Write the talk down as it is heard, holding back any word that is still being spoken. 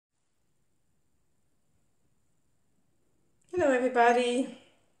Hello everybody,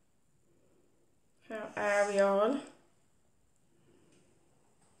 how are we all?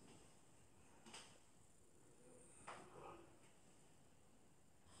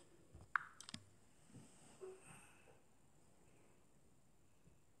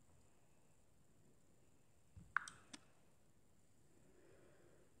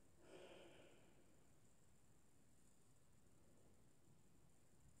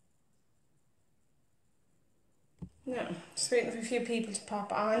 No, just waiting for a few people to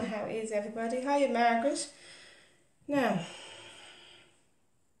pop on. How is everybody? Hiya Margaret. Now,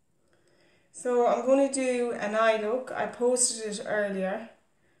 so I'm going to do an eye look. I posted it earlier,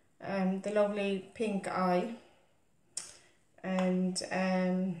 the lovely pink eye. And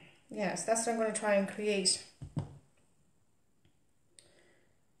yeah, so that's what I'm going to try and create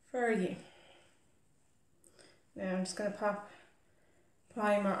for you. Now I'm just going to pop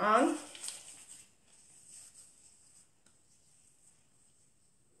primer on.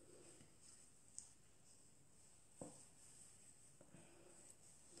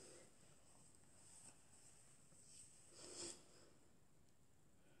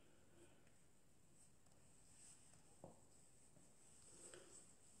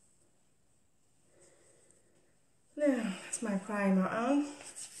 Now, that's my primer on.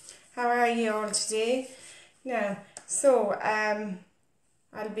 How are you all today? Now, so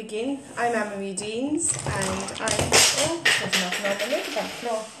I'll begin. I'm Anne-Marie Deans and I'm... Oh, there's nothing on the lid of that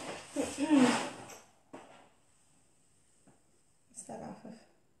floor. What's that off of?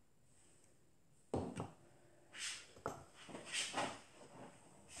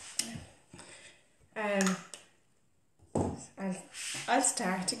 I'll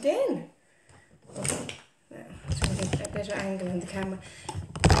start again. Now, trying to get a better angle on the camera.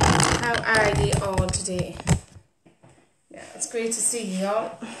 How are you all today? Yeah, it's great to see you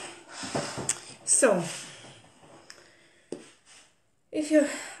all. So,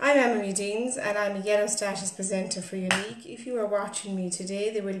 I'm Anne-Marie Deans and I'm a yellow status presenter for Unique. If you are watching me today,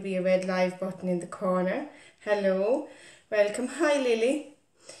 there will be a red live button in the corner. Hello, welcome. Hi Lily.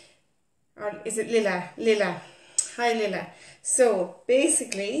 Or is it Lila? Lila. Hi Lila. So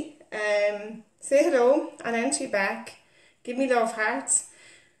basically, say hello and enter back. Give me love hearts.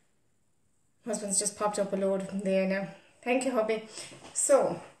 Husband's just popped up a load from there now. Thank you, hubby.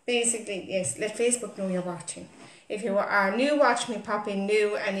 So basically, yes, let Facebook know you're watching. If you are new, watch me, pop in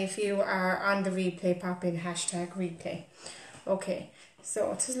new, and if you are on the replay, pop in #replay. Okay,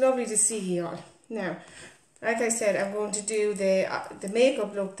 so it's lovely to see you all. Now, like I said, I'm going to do the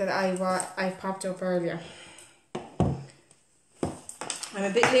makeup look that I popped up earlier. I'm a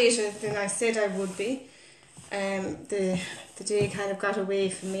bit later than I said I would be. The day kind of got away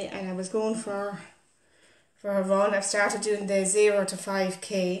from me, and I was going for a run. I've started doing the 0 to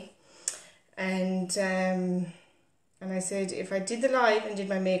 5k, and I said if I did the live and did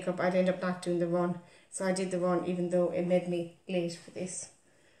my makeup, I'd end up not doing the run. So I did the run, even though it made me late for this.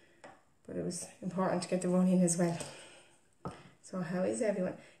 But it was important to get the run in as well. So how is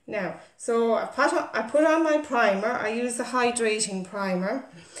everyone? Now, so I put on my primer. I use the hydrating primer.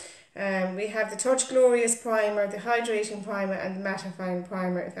 We have the Touch Glorious primer, the hydrating primer, and the mattifying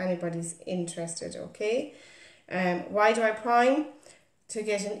primer if anybody's interested, okay? Why do I prime? To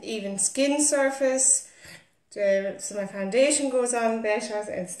get an even skin surface, so my foundation goes on better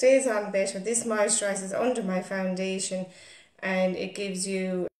and stays on better. This moisturizes under my foundation and it gives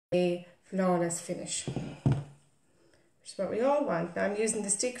you a flawless finish, which is what we all want. Now I'm using the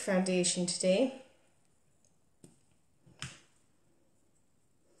stick foundation today.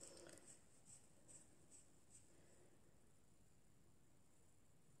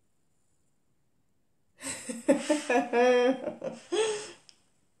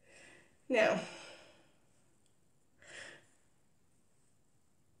 Now,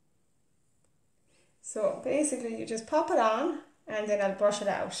 so basically you just pop it on and then I'll brush it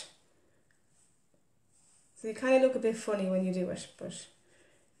out. So you kind of look a bit funny when you do it, but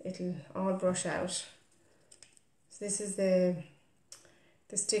it'll all brush out. So this is the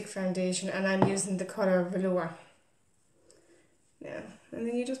stick foundation and I'm using the colour Velour. Now, and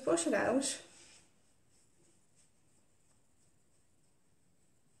then you just brush it out.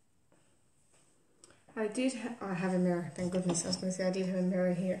 I have a mirror, thank goodness. I was going to say I did have a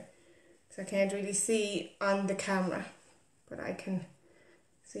mirror here. So I can't really see on the camera, but I can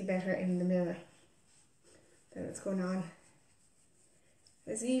see better in the mirror that it's going on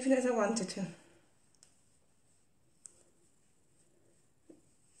as even as I wanted to.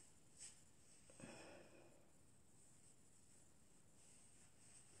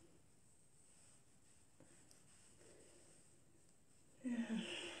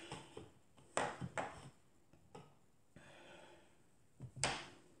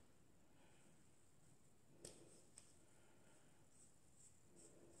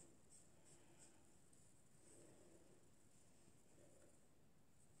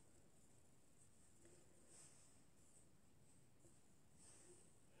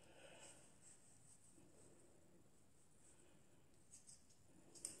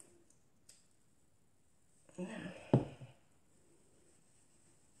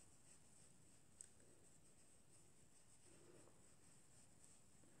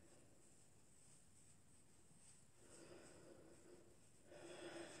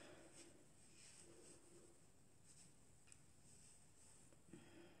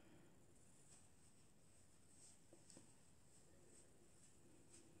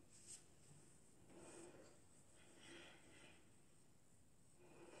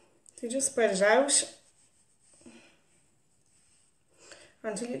 So you just spread it out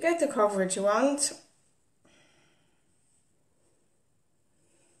until you get the coverage you want.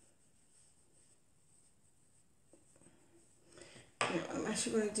 Now what I'm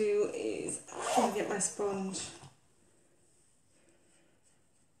actually going to do is I'm going to get my sponge.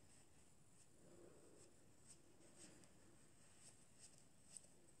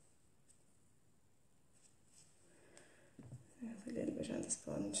 A little bit on the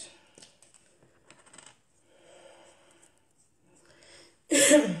sponge.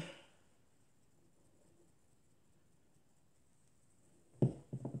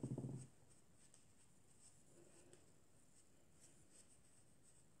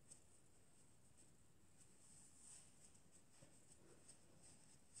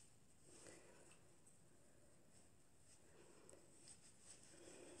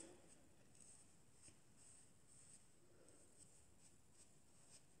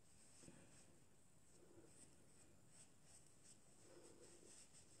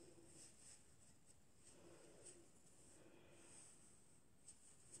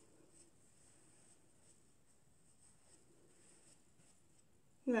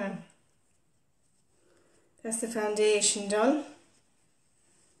 Now, that's the foundation done.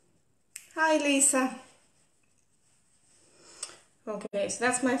 Hi Lisa. Okay, so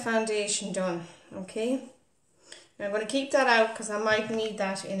that's my foundation done, okay? Now I'm going to keep that out because I might need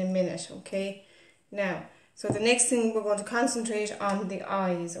that in a minute, okay? Now, so the next thing we're going to concentrate on the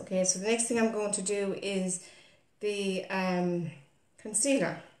eyes, okay? So the next thing I'm going to do is the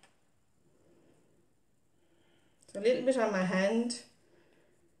concealer. So a little bit on my hand,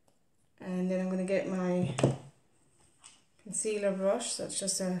 and then I'm going to get my concealer brush, so it's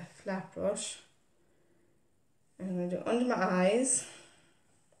just a flat brush. And I'm going to do under my eyes.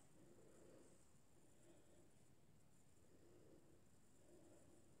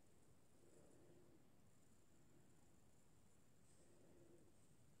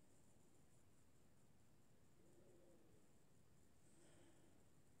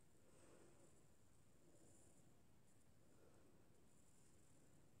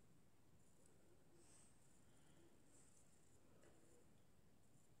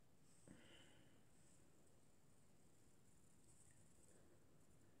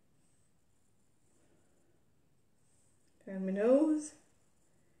 Down my nose,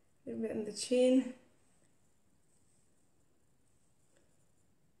 a little bit on the chin,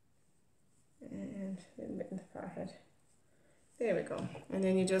 and a little bit in the forehead. There we go. And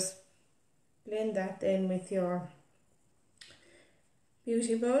then you just blend that then with your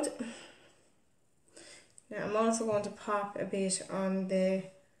Beauty Bud. Now I'm also going to pop a bit on the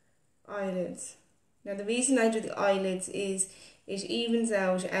eyelids. Now the reason I do the eyelids is it evens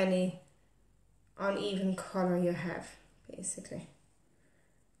out any uneven colour you have, basically,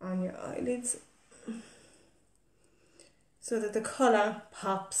 on your eyelids, so that the colour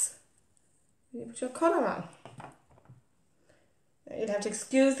pops when you put your colour on. Now, you'll have to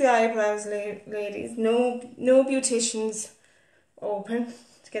excuse the eyebrows, ladies. No beauticians open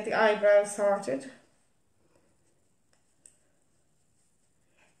to get the eyebrows sorted.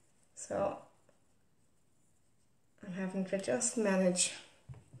 So I'm having to just manage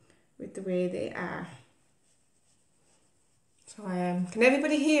with the way they are. So I am. Can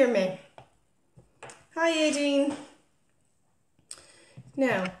everybody hear me? Hi, Aideen.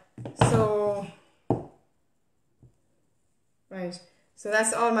 Now, so right. So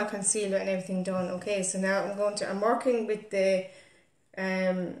that's all my concealer and everything done. Okay. So now I'm working with the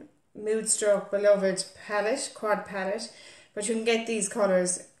Moodstruck Beloved palette, quad palette, but you can get these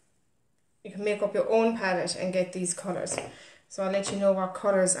colours. You can make up your own palette and get these colours. So I'll let you know what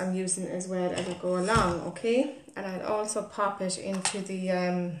colours I'm using as well as I go along, okay? And I'll also pop it into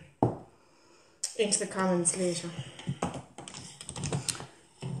the comments later.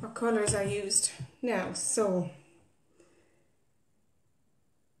 What colours I used. Now, so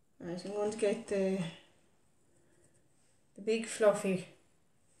right, I'm going to get the big fluffy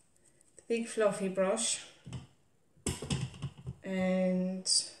brush, and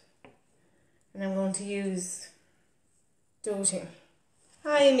I'm going to use Doting.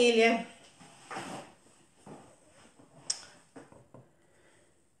 Hi Amelia.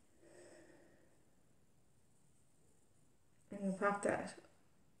 I'm going to pop that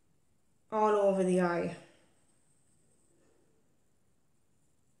all over the eye.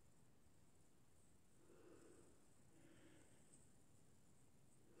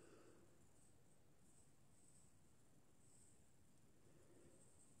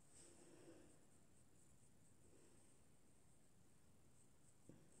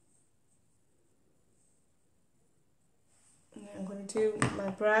 I'm going going to do my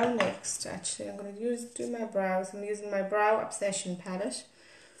brow next. Actually, I'm going to do my brows. I'm using my Brow Obsession palette.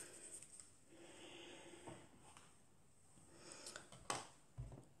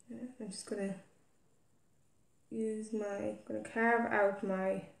 Yeah, I'm just going to carve out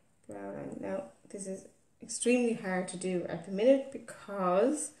my brow line. Now, this is extremely hard to do at the minute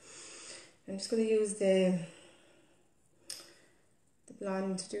because I'm just going to use the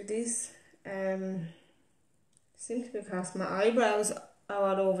blonde to do this. Simply because my eyebrows are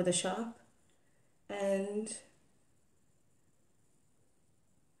all over the shop, and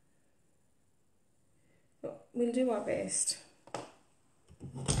we'll do our best.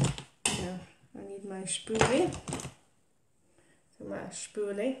 Now I need my spoolie. So my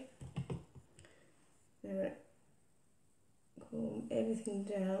spoolie. Now comb everything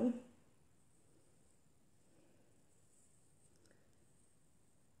down.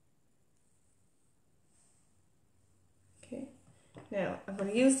 Okay. Now I'm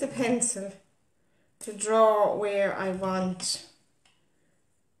going to use the pencil to draw where I want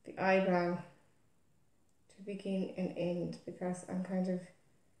the eyebrow to begin and end, because I'm kind of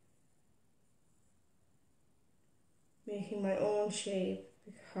making my own shape,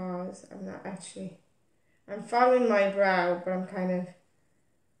 because I'm following my brow, but I'm kind of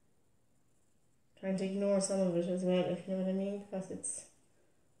trying to ignore some of it as well, if you know what I mean, because it's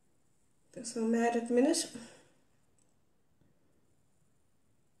so mad at the minute.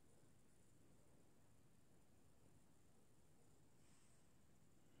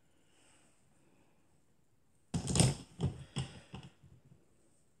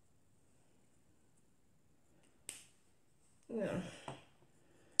 No.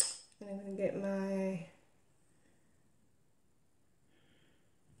 And I'm going to get my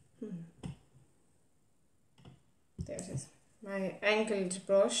there it is, my angled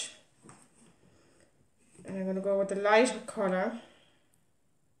brush, and I'm going to go with the lighter colour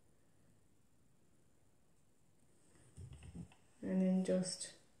and then just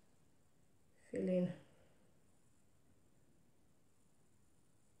fill in.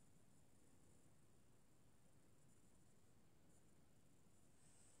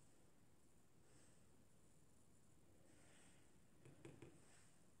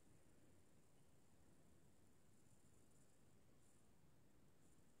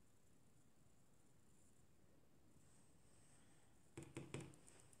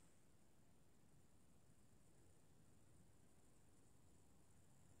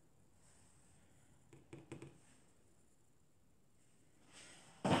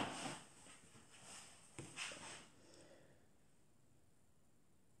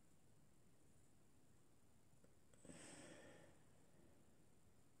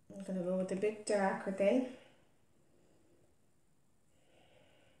 I'm going to go with a bit darker then.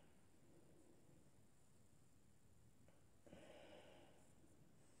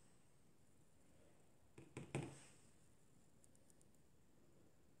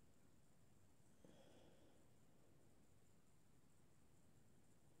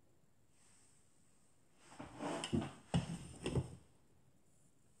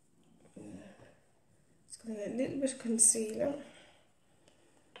 Just going to get a little bit of concealer.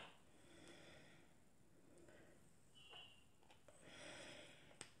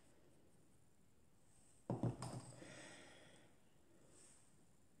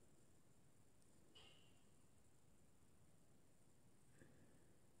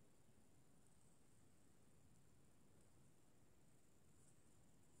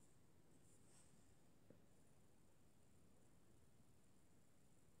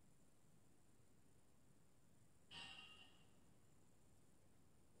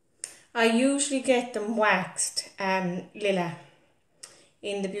 I usually get them waxed, Lila,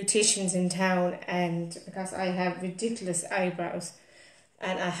 in the beauticians in town, and because I have ridiculous eyebrows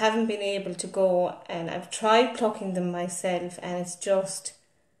and I haven't been able to go, and I've tried plucking them myself and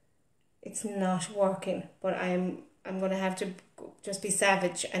it's not working, but I'm going to have to just be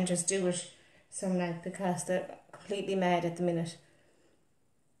savage and just do it some night, because they're completely mad at the minute.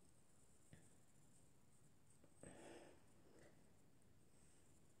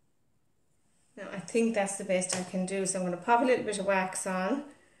 Now I think that's the best I can do, so I'm going to pop a little bit of wax on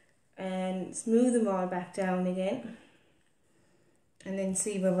and smooth them all back down again, and then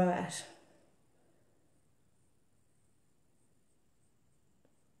see where we're at.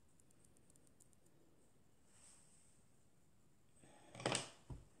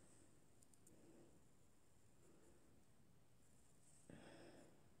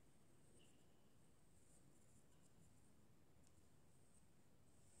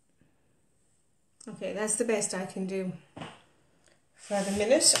 Okay, that's the best I can do for the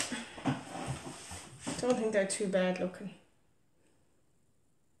minute. I don't think they're too bad looking.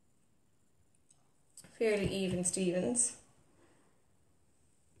 fairly even Stevens.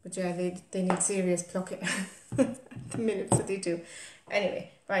 But yeah, they need serious plucking at the minute, so they do.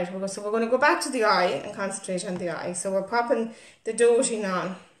 Anyway, right, so we're going to go back to the eye and concentrate on the eye. So we're popping the doting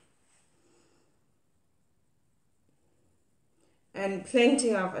on. And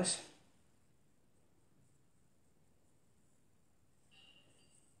plenty of it.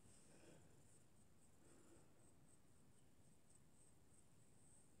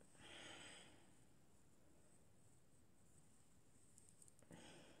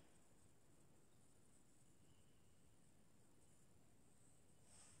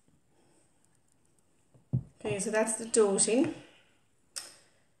 Okay, so that's the doting.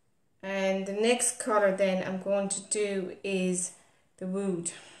 And the next colour then I'm going to do is the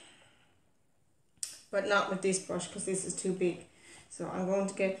wood. But not with this brush because this is too big. So I'm going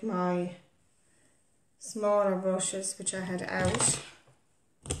to get my smaller brushes which I had out.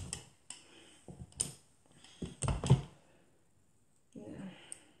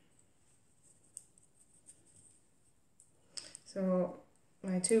 So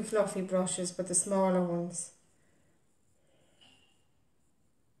my two fluffy brushes, but the smaller ones.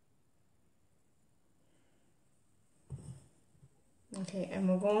 Okay, and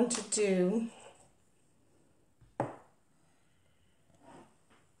we're going to do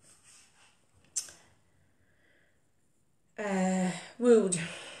wood.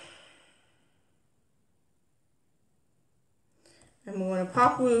 And we're going to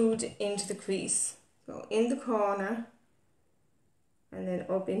pop wood into the crease. So in the corner and then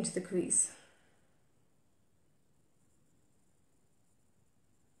up into the crease.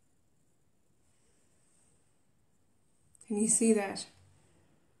 Can you see that?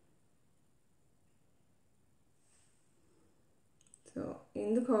 So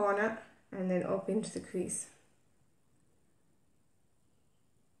in the corner and then up into the crease.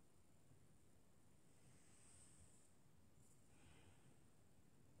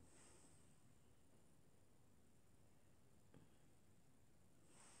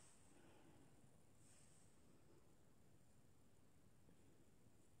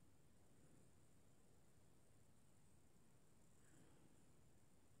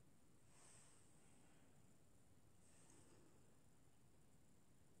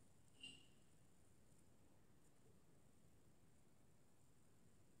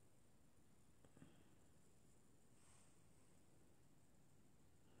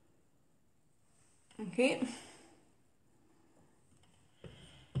 Okay.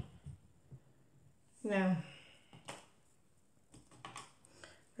 Now,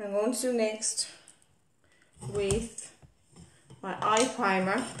 what I'm going to do next with my eye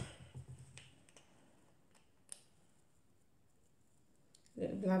primer, a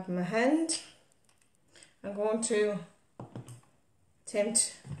little blood in my hand, I'm going to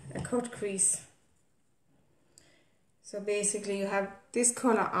attempt a cut crease. So basically you have this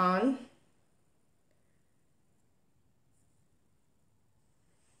colour on,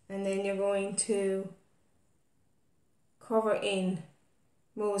 and then you're going to cover in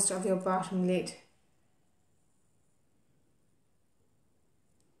most of your bottom lid.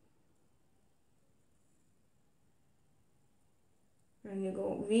 And you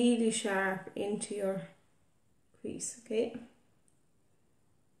go really sharp into your crease, okay?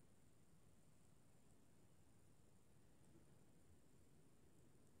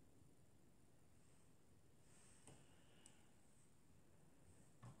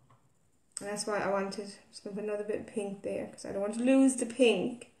 And that's why I wanted, just going to put another bit of pink there because I don't want to lose the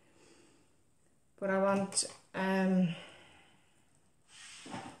pink. But I want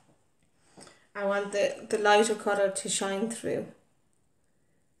the lighter colour to shine through.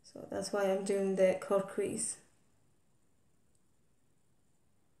 So that's why I'm doing the cut crease.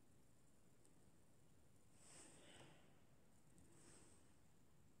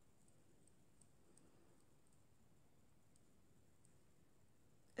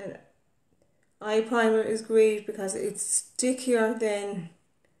 And eye primer is great because it's stickier than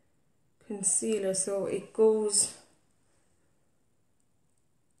concealer, so it goes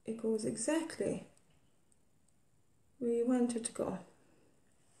exactly where you want it to go,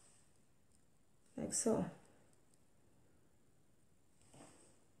 like so.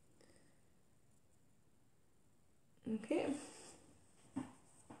 Okay,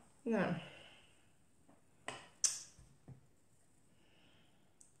 now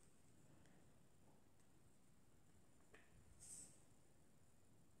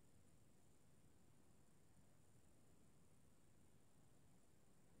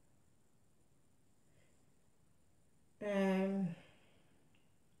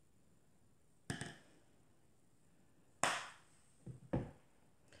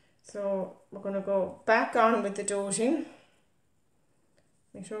So we're going to go back on with the dotting.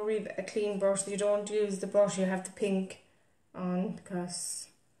 Make sure we have a clean brush. You don't use the brush you have the pink on, because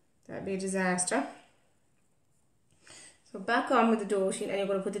that'd be a disaster. So back on with the dotting, and you're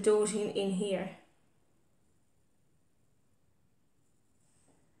going to put the dotting in here.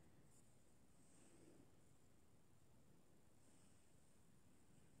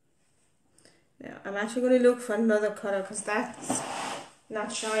 Now I'm actually going to look for another colour, because that's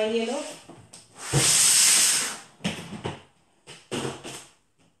not shiny enough.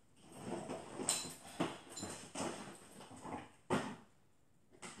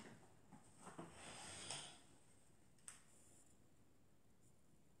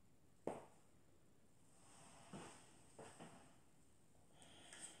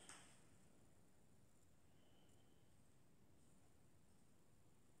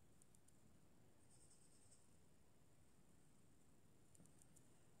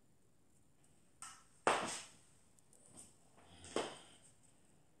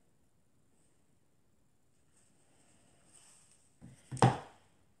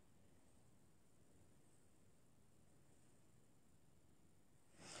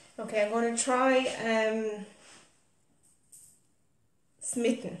 Okay, I'm going to try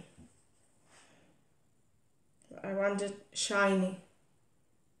Smitten. I want it shiny.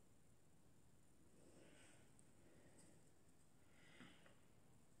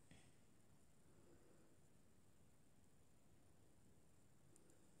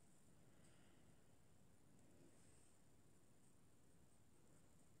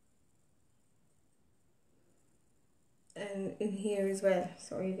 And in here as well,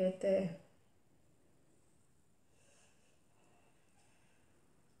 so you get the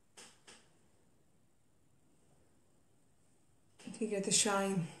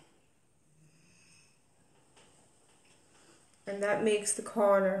shine, and that makes the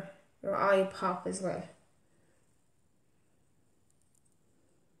corner your eye pop as well.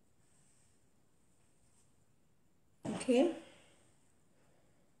 Okay,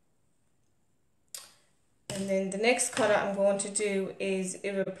 and then the next colour I'm going to do is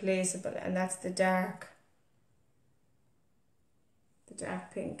Irreplaceable, and that's the dark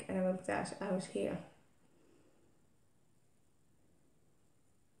pink, and I'm going to put that out here.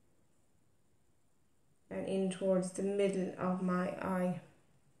 And in towards the middle of my eye.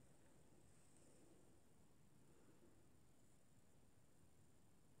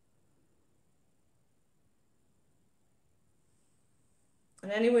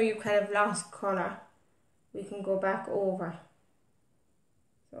 And anywhere you kind of lost colour, we can go back over.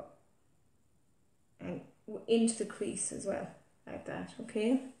 So, and into the crease as well, like that,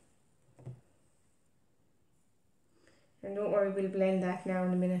 okay? And don't worry, we'll blend that now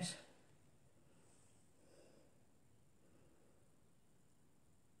in a minute.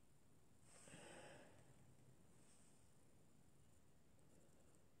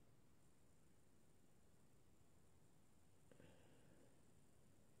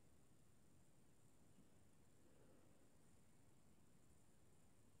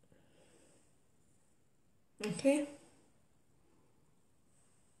 Okay.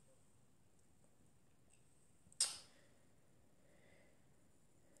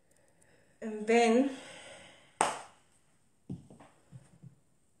 And then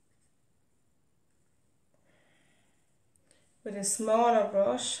with a smaller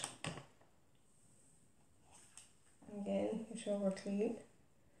brush, again, make sure we're clean,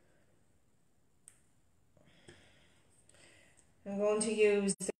 I'm going to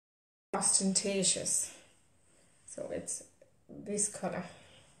use the Ostentatious. So it's this colour.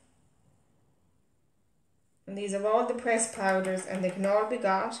 And these are all the pressed powders, and they can all be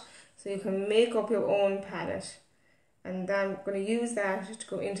got, so you can make up your own palette. And then I'm going to use that to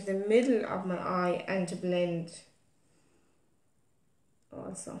go into the middle of my eye and to blend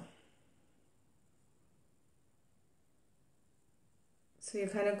also. So you're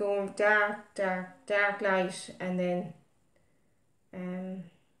kind of going dark, dark, dark, light, and then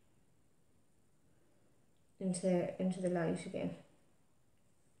into the light again.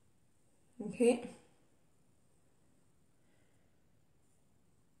 Okay.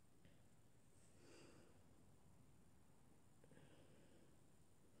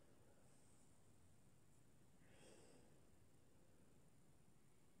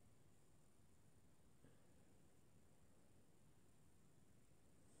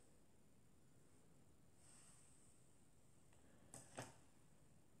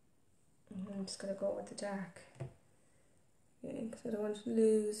 I'm just going to go with the dark, because I don't want to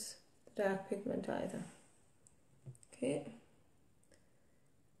lose the dark pigment either. Okay,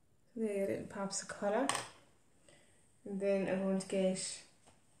 so there are little pops of colour, and then I'm going to get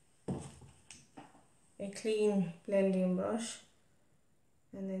a clean blending brush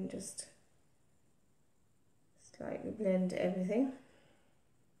and then just slightly blend everything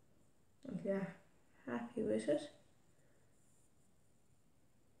until you're happy with it.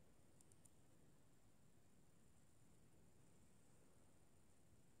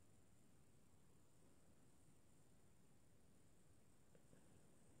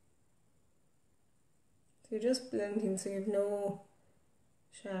 So you're just blending so you have no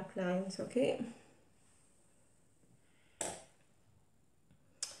sharp lines, okay?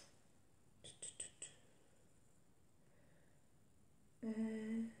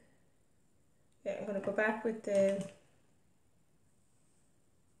 Yeah, I'm going to go back with the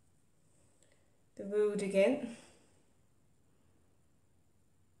wood again.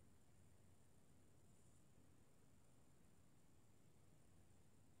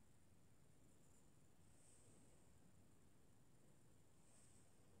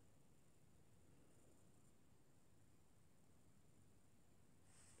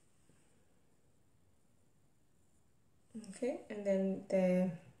 Okay, and then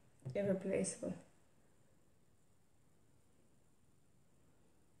the irreplaceable.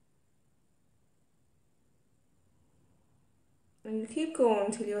 And you keep going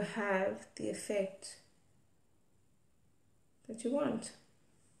until you have the effect that you want.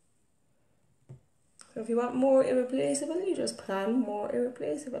 So if you want more irreplaceable, you just put on more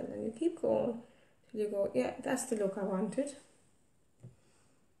irreplaceable and you keep going till you go, yeah, that's the look I wanted.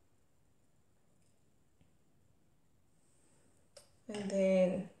 And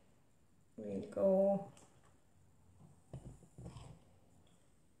then we'll go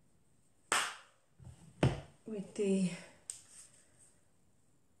with the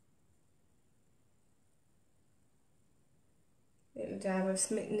little dab of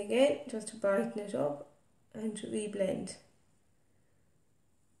Smitten again, just to brighten it up and to reblend.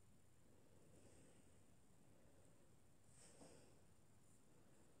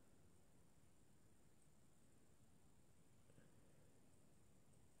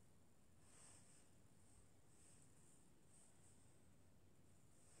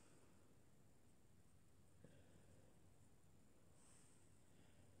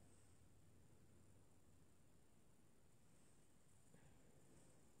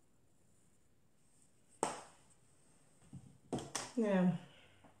 Now,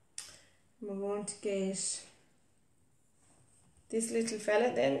 we're going to get this little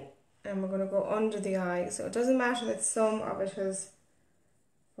fella then, and we're going to go under the eye. So it doesn't matter that some of it has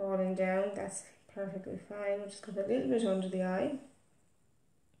fallen down, that's perfectly fine. We'll just put a little bit under the eye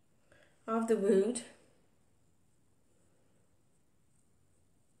of the wood.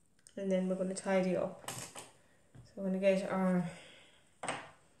 And then we're going to tidy up. So we're going to get our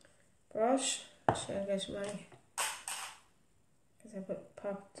brush. Should I get my, because I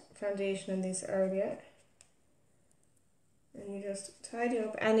popped foundation on this earlier. And you just tidy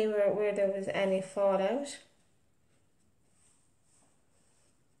up anywhere where there was any fallout.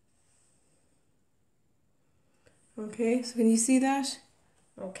 Okay, so can you see that?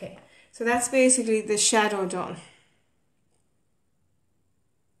 Okay, so that's basically the shadow done.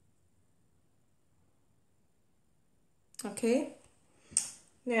 Okay,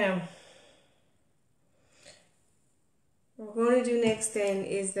 now what we're going to do next then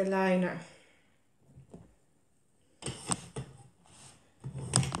is the liner.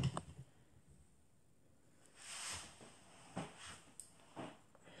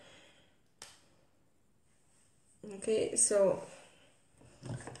 Okay, so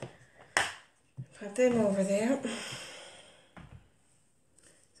put them over there.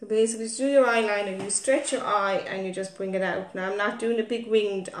 So basically to do your eyeliner, you stretch your eye and you just bring it out. Now I'm not doing a big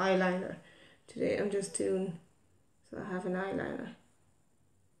winged eyeliner today, I'm just doing, so I have an eyeliner.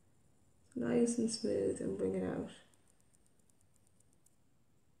 Nice and smooth and bring it out.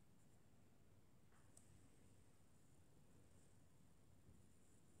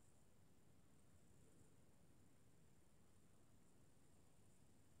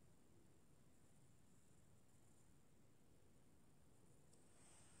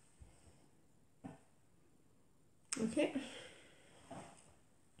 Okay.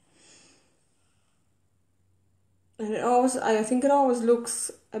 And it always, I think it always looks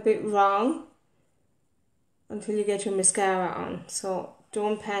a bit wrong until you get your mascara on. So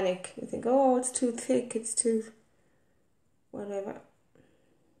don't panic. You think, oh, it's too thick, it's too whatever.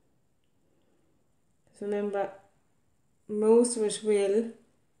 So remember, most of it will,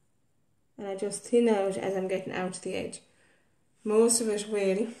 and I just thin out as I'm getting out to the edge. Most of it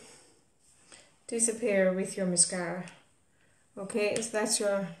will disappear with your mascara. Okay, so that's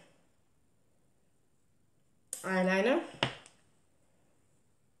your eyeliner.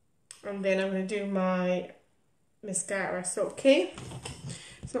 And then I'm going to do my mascara. So, okay.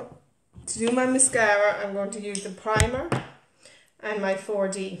 So, to do my mascara, I'm going to use the primer and my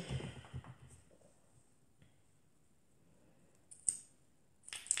 4D.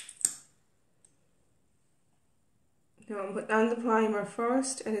 Now I'm putting on the primer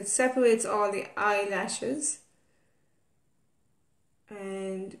first, and it separates all the eyelashes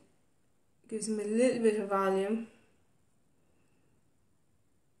and gives them a little bit of volume,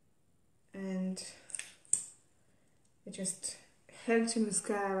 and it just helps your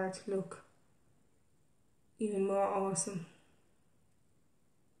mascara to look even more awesome.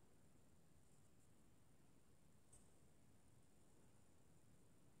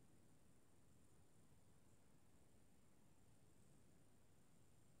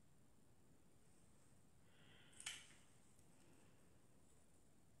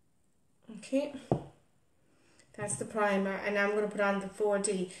 Okay, that's the primer, and now I'm going to put on the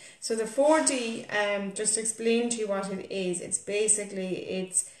 4D. So the 4D, just to explain to you what it is,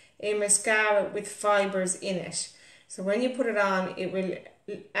 it's a mascara with fibres in it. So when you put it on, it will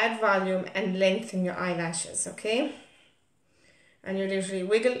add volume and lengthen your eyelashes, okay? And you literally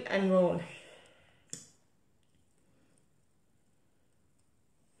wiggle and roll.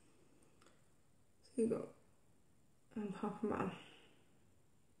 So you go and pop them on.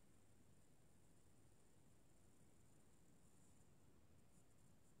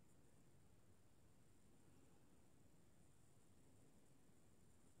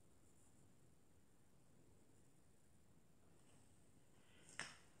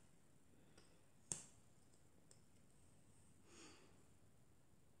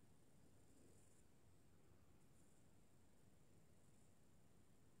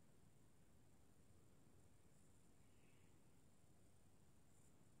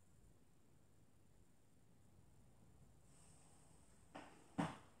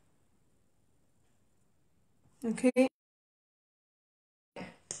 Okay.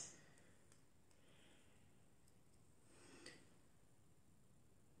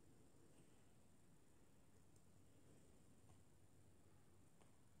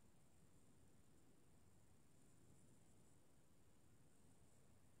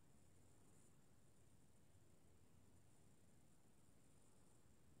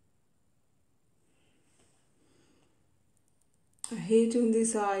 I hate doing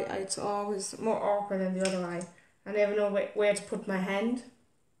this eye. It's always more awkward than the other eye. I never know where to put my hand.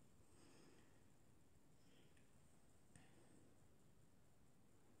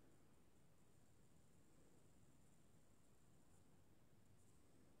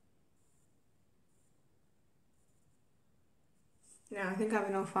 Now I think I have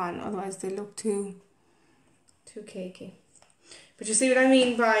enough on, otherwise they look too cakey. But you see what I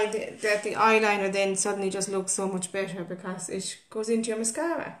mean by that the eyeliner then suddenly just looks so much better because it goes into your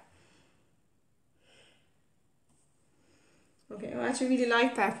mascara. Okay, I actually really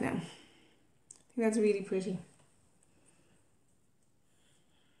like that now. I think that's really pretty.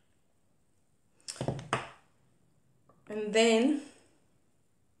 And then,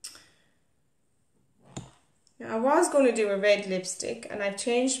 now I was going to do a red lipstick and I've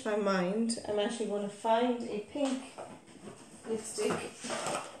changed my mind. I'm actually going to find a pink lipstick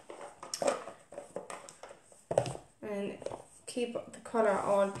and keep the colour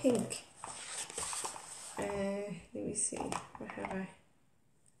all pink. Let me see, what have I?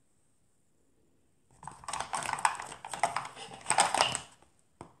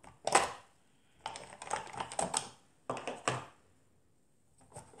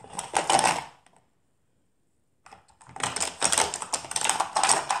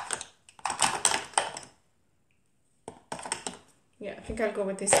 Yeah, I think I'll go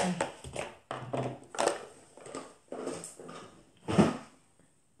with this one.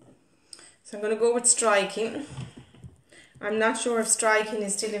 So I'm going to go with Striking. I'm not sure if Striking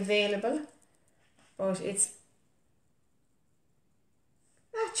is still available, but it's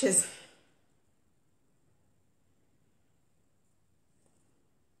matches.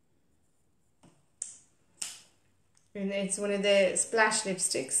 And it's one of the Splash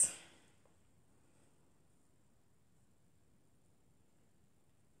lipsticks.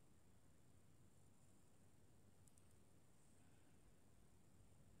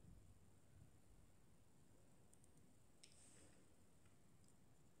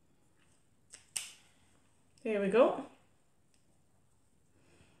 There we go.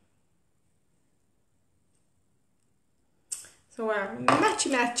 So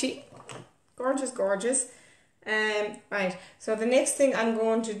matchy. Gorgeous. Right, so the next thing I'm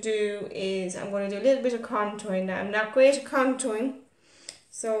going to do is I'm going to do a little bit of contouring. Now, I'm not great at contouring,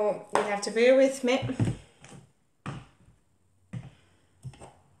 so you'll have to bear with me.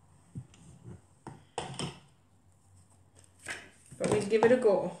 give it a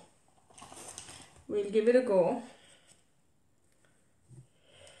go. We'll give it a go.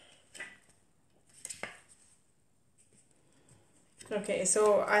 Okay,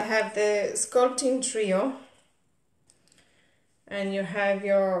 so I have the Sculpting Trio, and you have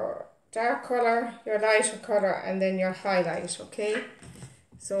your dark colour, your lighter colour, and then your highlight, okay?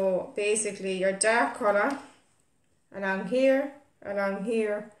 So basically your dark colour along here, and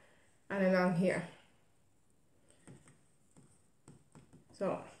along here.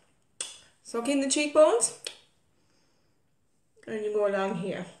 So, suck in the cheekbones, and you go along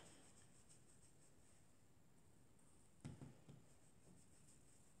here.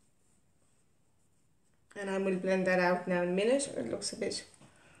 And I will blend that out now in a minute. It looks a bit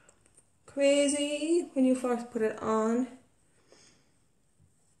crazy when you first put it on.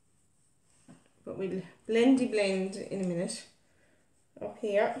 But we'll blend in a minute. Up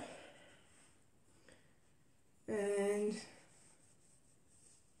here. And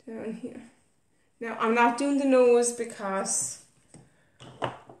down here. Now I'm not doing the nose because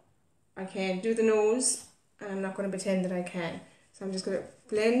I can't do the nose. And I'm not going to pretend that I can. So I'm just going to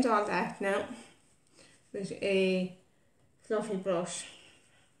blend all that now with a fluffy brush.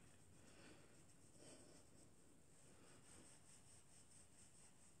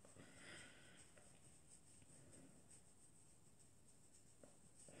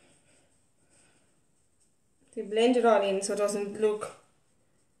 To blend it all in so it doesn't look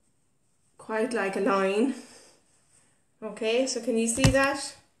quite like a line. Okay, so can you see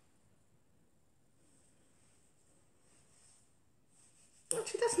that?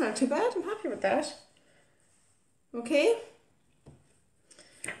 Actually, that's not too bad. I'm happy with that. Okay,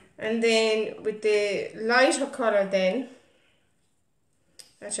 and then with the lighter colour then,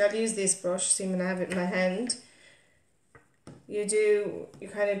 actually I'll use this brush, see when I have it in my hand. You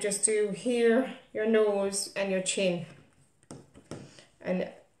kind of just do here, your nose and your chin, and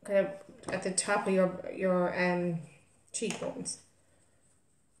kind of at the top of your cheekbones.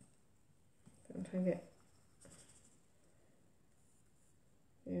 I'm trying to get,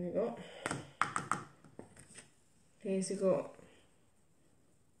 there we go. Okay, so go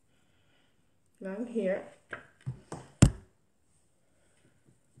down here.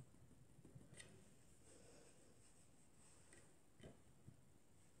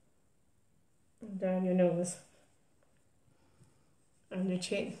 And down your nose. And your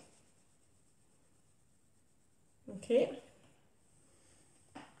chin. Okay.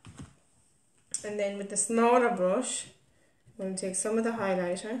 And then with the smaller brush, I'm going to take some of the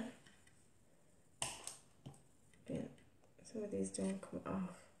highlighter. Some of these don't come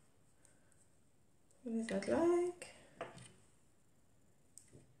off. What is that like?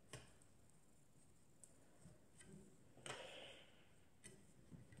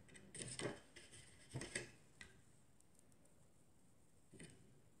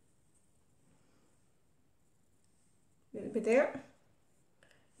 A little bit there.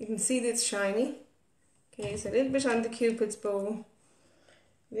 You can see that it's shiny. Okay, so a little bit on the Cupid's bow.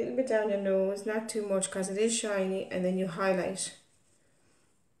 A little bit down your nose, not too much because it is shiny, and then you highlight.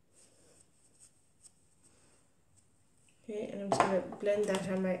 Okay, and I'm just going to blend that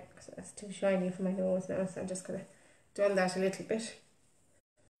on my, because that's too shiny for my nose now, so I'm just going to dull that a little bit.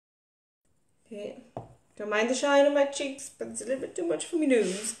 Okay, don't mind the shine on my cheeks, but it's a little bit too much for my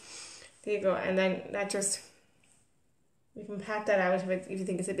nose. There you go, and then that just, you can pat that out if you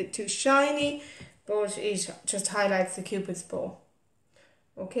think it's a bit too shiny, but it just highlights the Cupid's bow.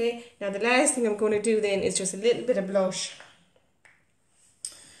 Okay, now the last thing I'm going to do then is just a little bit of blush.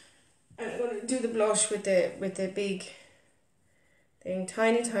 I'm going to do the blush with the big thing,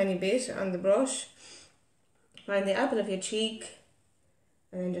 tiny bit on the brush. Find the apple of your cheek,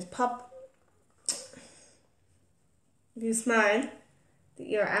 and then just pop. If you smile,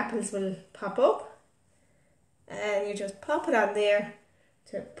 your apples will pop up, and you just pop it on there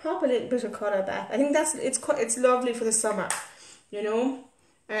to pop a little bit of colour back. I think it's lovely for the summer, you know.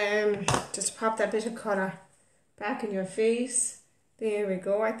 Just pop that bit of colour back in your face. There we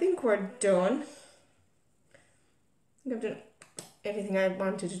go. I think we're done. I think I've done everything I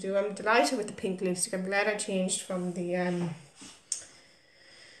wanted to do. I'm delighted with the pink lipstick. I'm glad I changed from the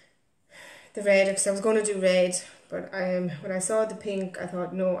red, because I was going to do red, but when I saw the pink, I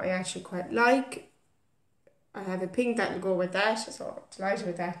thought, no, I actually quite like. I have a pink that will go with that, so I'm delighted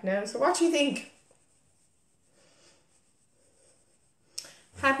with that now. So what do you think?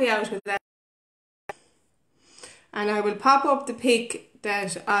 Happy out with that. And I will pop up the pic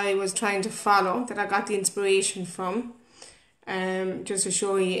that I was trying to follow, that I got the inspiration from, just to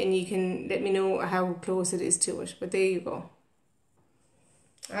show you, and you can let me know how close it is to it. But there you go.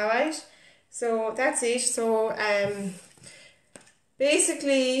 Alright, so that's it. So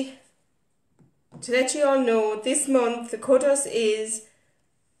basically, to let you all know, this month the cutoff is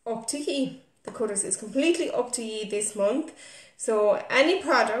up to ye. The cutoff is completely up to ye this month. So any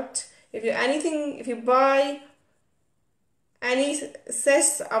product, if you buy any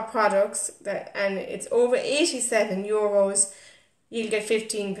set of products and it's over €87, you'll get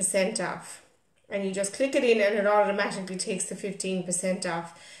 15% off. And you just click it in and it automatically takes the 15%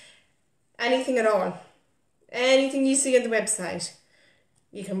 off. Anything at all. Anything you see on the website.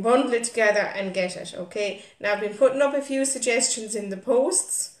 You can bundle it together and get it, okay? Now, I've been putting up a few suggestions in the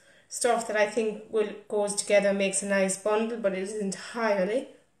posts. Stuff that I think goes together, makes a nice bundle, but it is entirely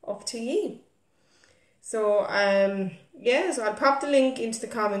up to you. So, yeah, so I'll pop the link into the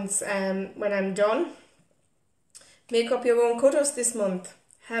comments when I'm done. Make up your own cutoffs this month.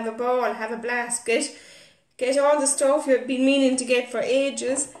 Have a ball, have a blast. Get all the stuff you've been meaning to get for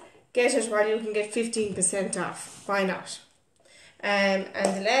ages. Get it while you can get 15% off. Why not? And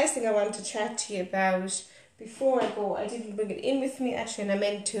the last thing I want to chat to you about before I go, I didn't bring it in with me actually, and I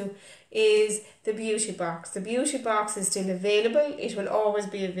meant to, is the beauty box. The beauty box is still available. It will always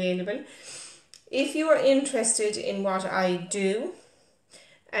be available. If you are interested in what I do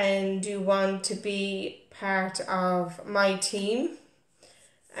and you want to be part of my team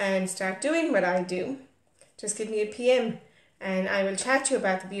and start doing what I do, just give me a PM and I will chat to you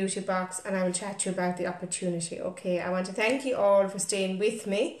about the beauty box and I will chat to you about the opportunity. Okay, I want to thank you all for staying with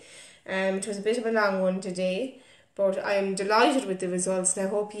me. It was a bit of a long one today, but I'm delighted with the results and I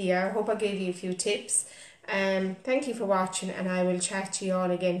hope you are. I hope I gave you a few tips. Thank you for watching and I will chat to you all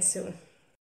again soon.